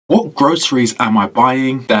What groceries am I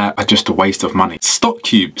buying that are just a waste of money? Stock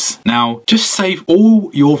cubes. Now, just save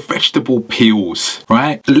all your vegetable peels,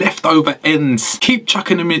 right? Leftover ends. Keep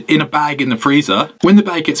chucking them in a bag in the freezer. When the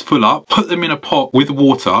bag gets full up, put them in a pot with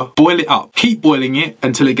water, boil it up. Keep boiling it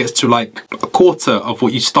until it gets to like a quarter of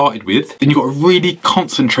what you started with. Then you've got a really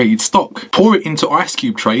concentrated stock. Pour it into ice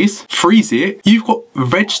cube trays, freeze it. You've got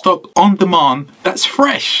veg stock on demand that's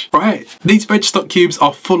fresh, right? These veg stock cubes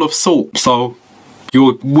are full of salt, so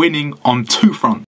you're winning on two fronts.